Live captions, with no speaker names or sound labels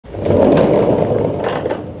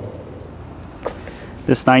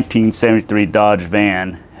This 1973 Dodge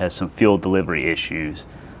van has some fuel delivery issues.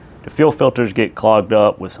 The fuel filters get clogged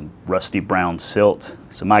up with some rusty brown silt,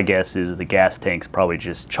 so my guess is the gas tank's probably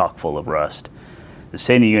just chock full of rust. The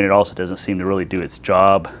sending unit also doesn't seem to really do its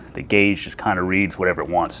job. The gauge just kind of reads whatever it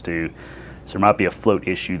wants to, so there might be a float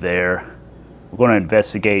issue there. We're going to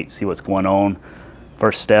investigate, see what's going on.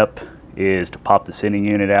 First step is to pop the sending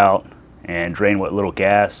unit out and drain what little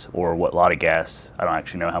gas, or what lot of gas, I don't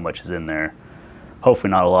actually know how much is in there.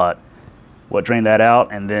 Hopefully not a lot. We'll drain that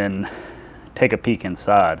out and then take a peek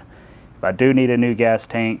inside. If I do need a new gas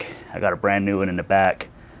tank, I got a brand new one in the back,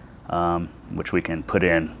 which we can put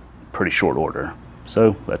in pretty short order.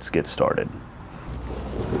 So let's get started.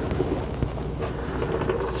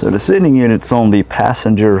 So the sending unit's on the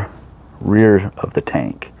passenger rear of the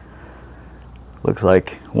tank. Looks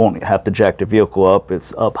like won't have to jack the vehicle up.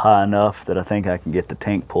 It's up high enough that I think I can get the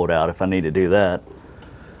tank pulled out if I need to do that.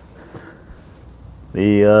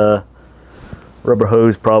 The rubber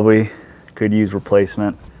hose probably could use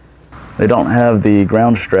replacement. They don't have the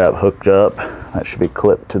ground strap hooked up. That should be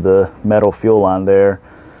clipped to the metal fuel line there.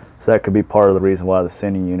 So that could be part of the reason why the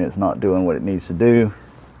sending unit is not doing what it needs to do.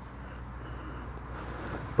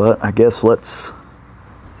 But I guess let's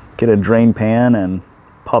get a drain pan and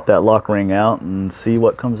pop that lock ring out and see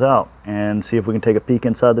what comes out, and see if we can take a peek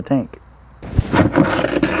inside the tank.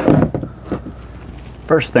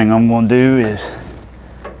 First thing I'm going to do is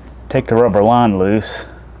take the rubber line loose.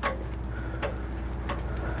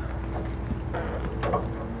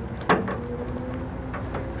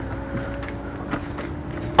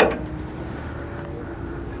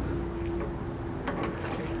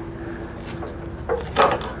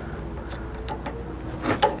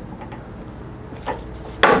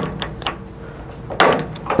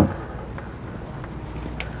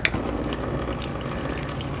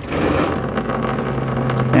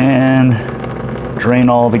 And drain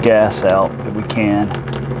all the gas out that we can.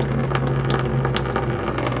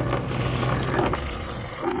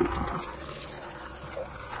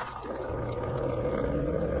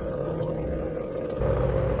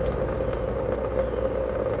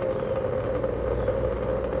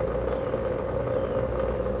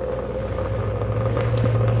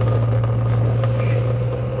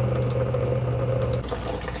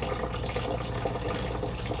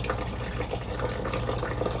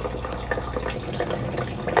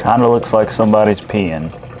 Kind of looks like somebody's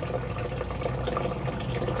peeing.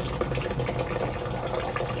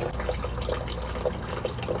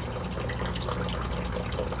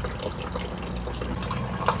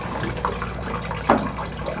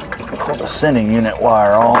 Pull the sending unit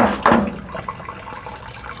wire off.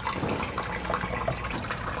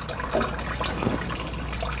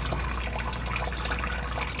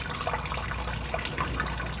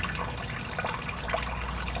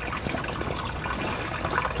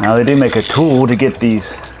 Now they do make a tool to get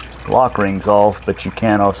these lock rings off, but you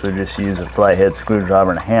can also just use a flathead screwdriver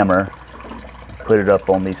and a hammer. Put it up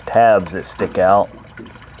on these tabs that stick out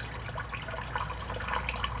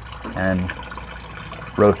and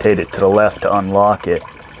rotate it to the left to unlock it.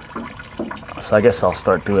 So I guess I'll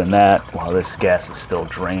start doing that while this gas is still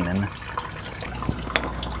draining.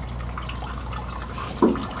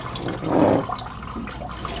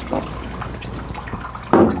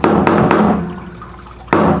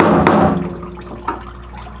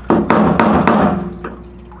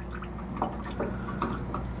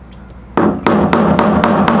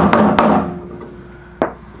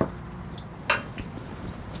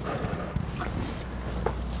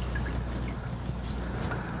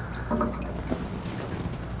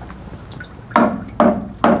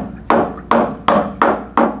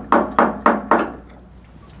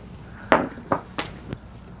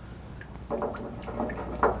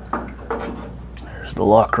 The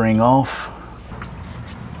lock ring off.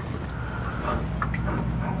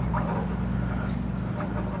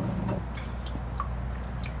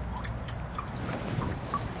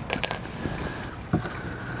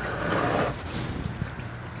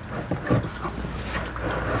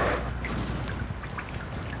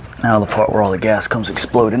 Now the part where all the gas comes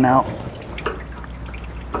exploding out.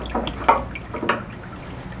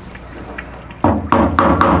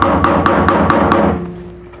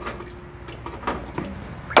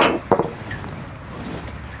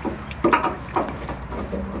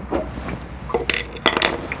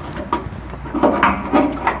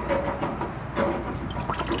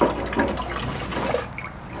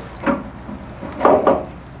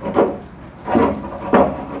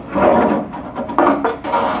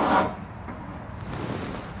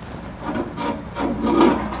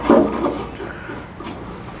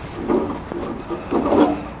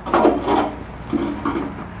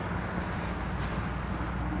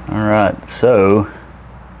 So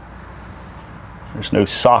there's no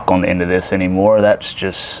sock on the end of this anymore. That's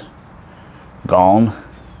just gone.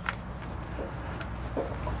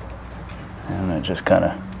 And it just kind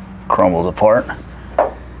of crumbles apart.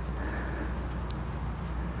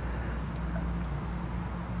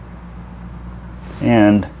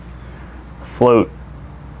 And the float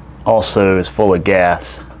also is full of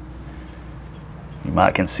gas. You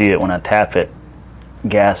might can see it when I tap it.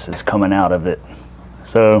 Gas is coming out of it.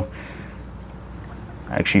 So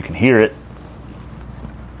actually you can hear it.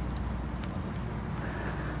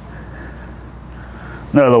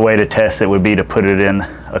 Another way to test it would be to put it in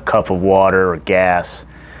a cup of water or gas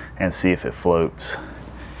and see if it floats.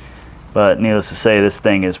 But needless to say, this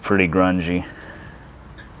thing is pretty grungy.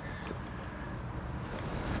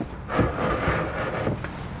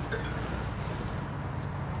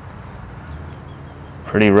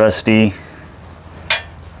 Pretty rusty,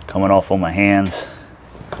 coming off on my hands.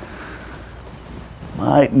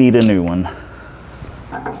 Might need a new one.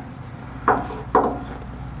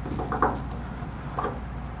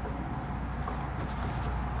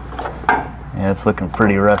 Yeah, it's looking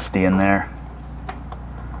pretty rusty in there.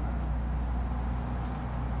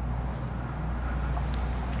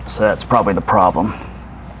 So that's probably the problem.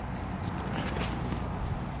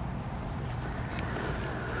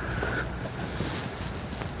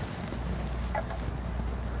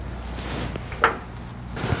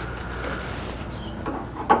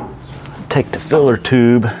 Take the filler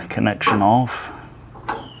tube connection off.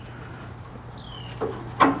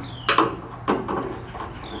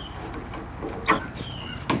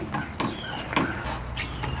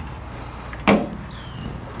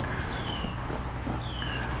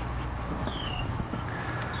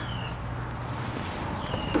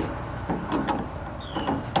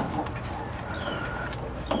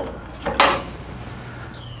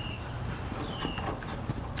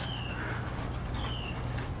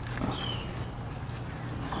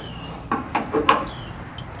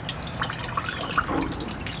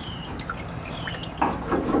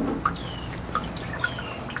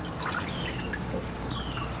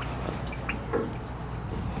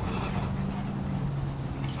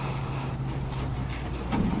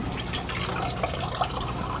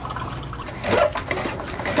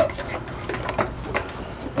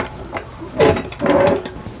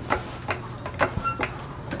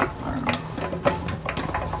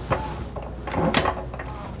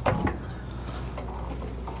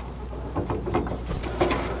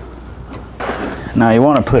 Now you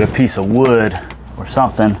want to put a piece of wood or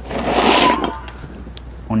something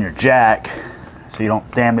on your jack so you don't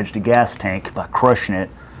damage the gas tank by crushing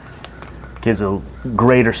it. Gives a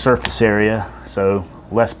greater surface area, so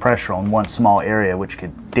less pressure on one small area, which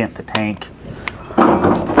could dent the tank.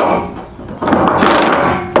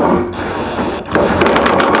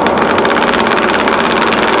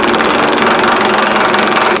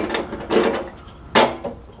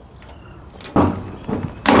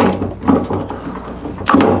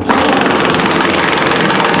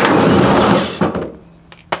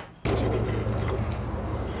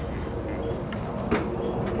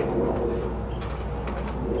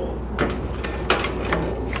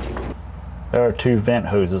 There are two vent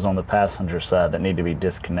hoses on the passenger side that need to be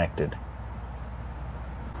disconnected.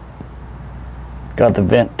 Got the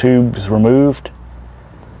vent tubes removed.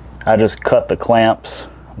 I just cut the clamps.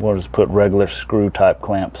 We'll just put regular screw type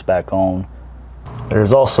clamps back on.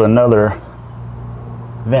 There's also another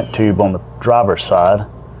vent tube on the driver's side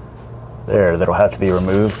there that'll have to be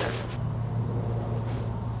removed.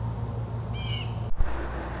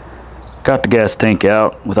 Got the gas tank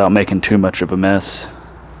out without making too much of a mess.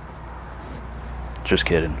 Just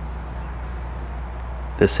kidding.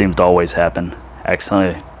 This seems to always happen.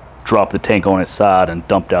 Accidentally dropped the tank on its side and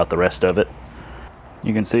dumped out the rest of it.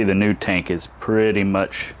 You can see the new tank is pretty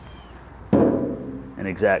much an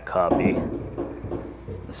exact copy.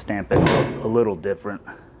 The stamp it a little different.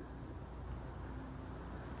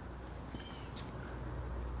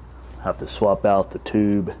 Have to swap out the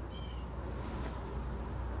tube.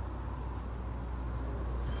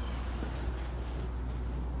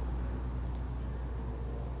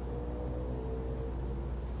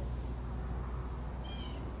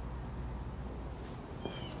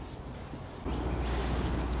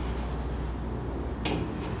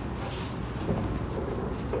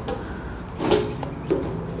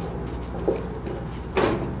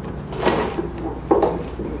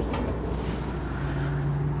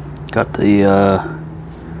 Got the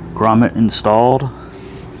grommet installed. Now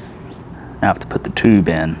I have to put the tube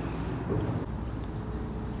in.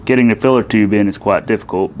 Getting the filler tube in is quite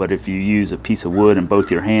difficult, but if you use a piece of wood in both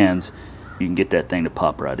your hands, you can get that thing to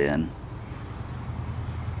pop right in.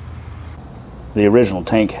 The original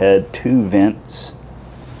tank had 2 vents,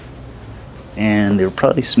 and the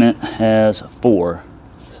replacement has 4.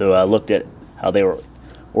 So I looked at how they were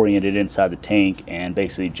oriented inside the tank and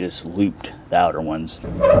basically just looped the outer ones.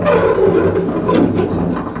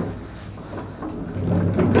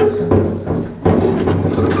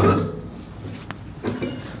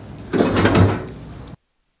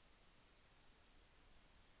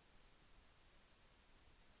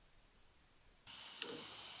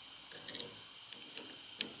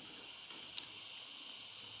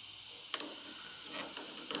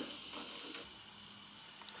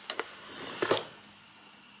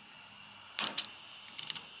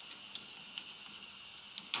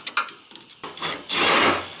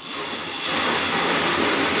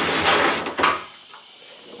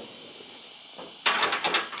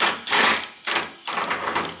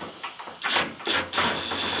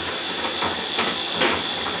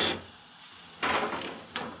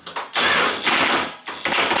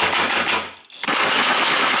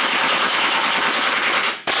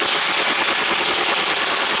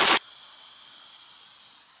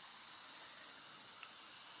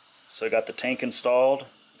 So I got the tank installed,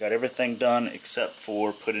 got everything done except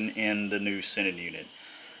for putting in the new sending unit.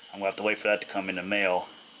 I'm going to have to wait for that to come in the mail.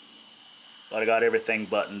 But I got everything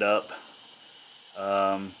buttoned up.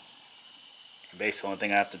 Basically the only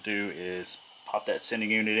thing I have to do is pop that sending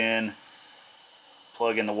unit in,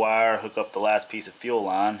 plug in the wire, hook up the last piece of fuel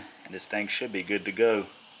line, and this thing should be good to go.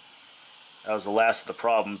 That was the last of the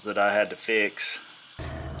problems that I had to fix.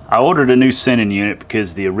 I ordered a new sending unit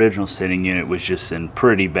because the original sending unit was just in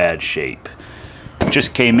pretty bad shape.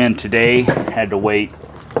 Just came in today, had to wait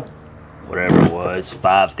whatever it was,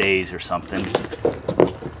 5 days or something.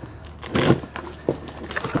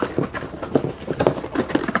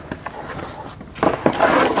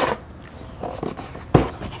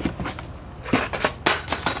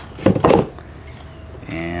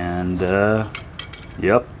 And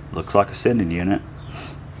yep, looks like a sending unit.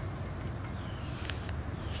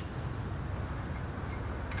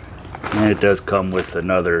 And it does come with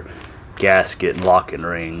another gasket and locking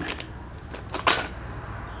ring.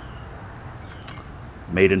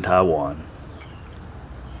 Made in Taiwan.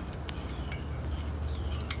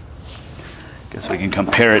 Guess we can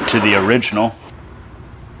compare it to the original.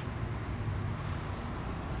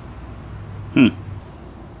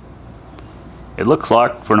 It looks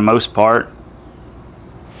like, for the most part,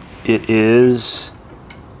 it is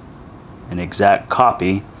an exact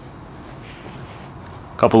copy.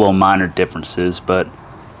 Couple little minor differences, but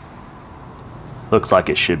looks like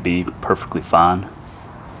it should be perfectly fine.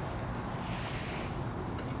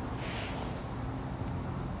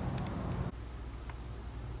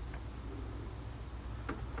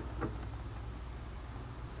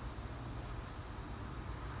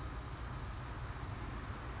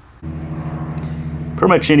 Pretty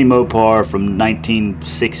much any Mopar from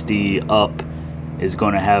 1960 up is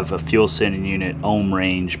going to have a fuel sending unit ohm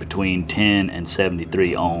range between 10 and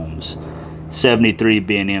 73 ohms. 73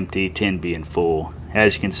 being empty, 10 being full.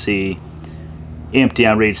 As you can see, empty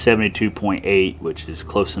I read 72.8, which is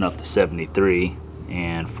close enough to 73,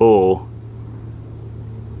 and full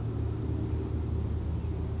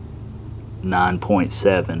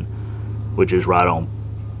 9.7, which is right on.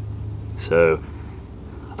 So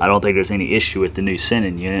I don't think there's any issue with the new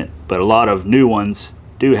sending unit, but a lot of new ones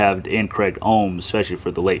do have incorrect ohms, especially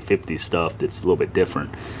for the late 50s stuff that's a little bit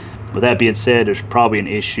different. With that being said, there's probably an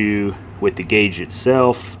issue with the gauge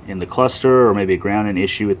itself in the cluster, or maybe a grounding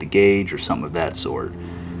issue with the gauge or something of that sort.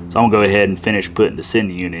 So I'm going to go ahead and finish putting the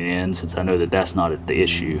sending unit in, since I know that that's not the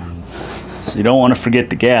issue. So you don't want to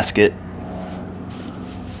forget the gasket.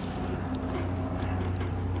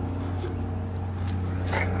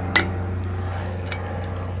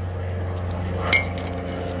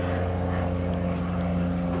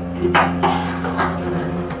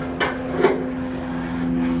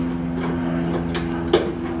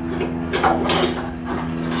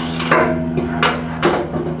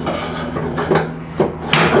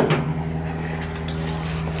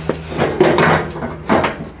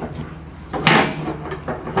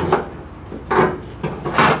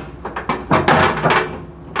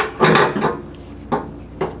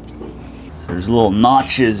 There's little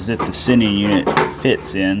notches that the sending unit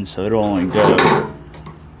fits in, so it'll only go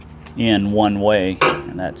in one way,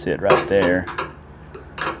 and that's it right there.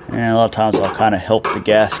 And a lot of times I'll kind of help the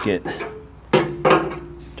gasket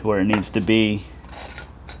to where it needs to be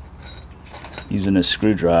using a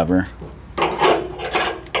screwdriver.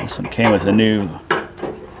 This one came with a new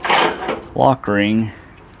lock ring.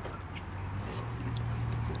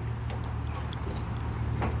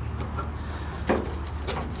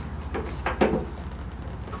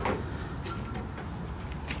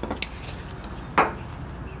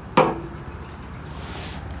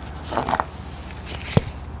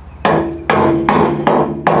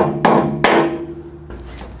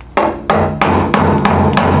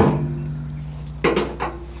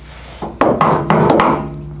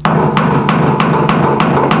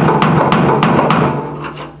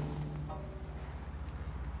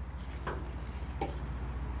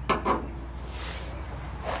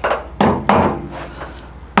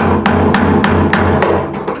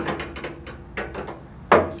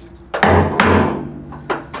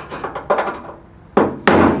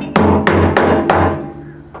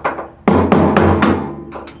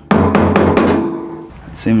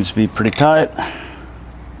 Seems to be pretty tight.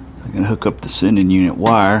 I'm gonna hook up the sending unit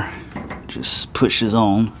wire. Just pushes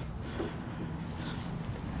on.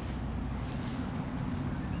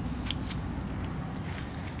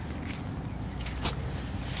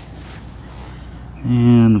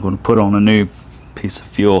 And I'm going to put on a new piece of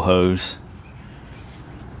fuel hose.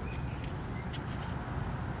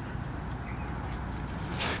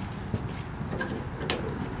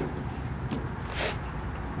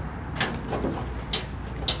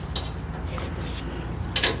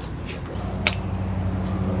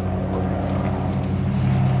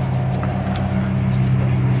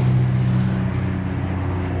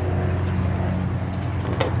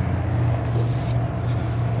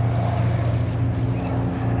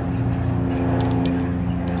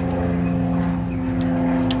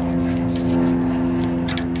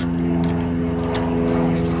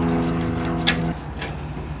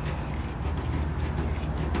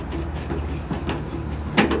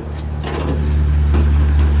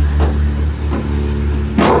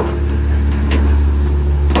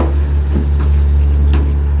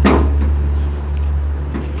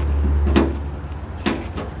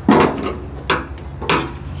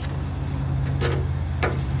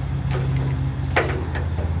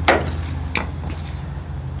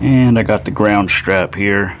 And I got the ground strap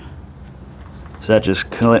here. So that just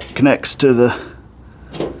connects to the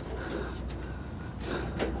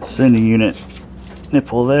sending unit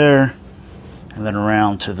nipple there, and then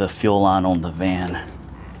around to the fuel line on the van.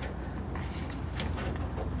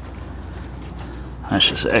 That's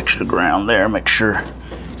just extra ground there. Make sure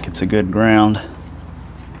it gets a good ground.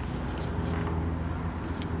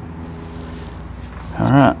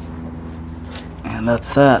 Alright. And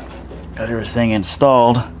that's that. Got everything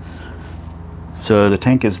installed. So the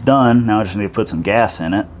tank is done. Now I just need to put some gas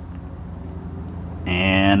in it.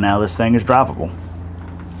 And now this thing is drivable.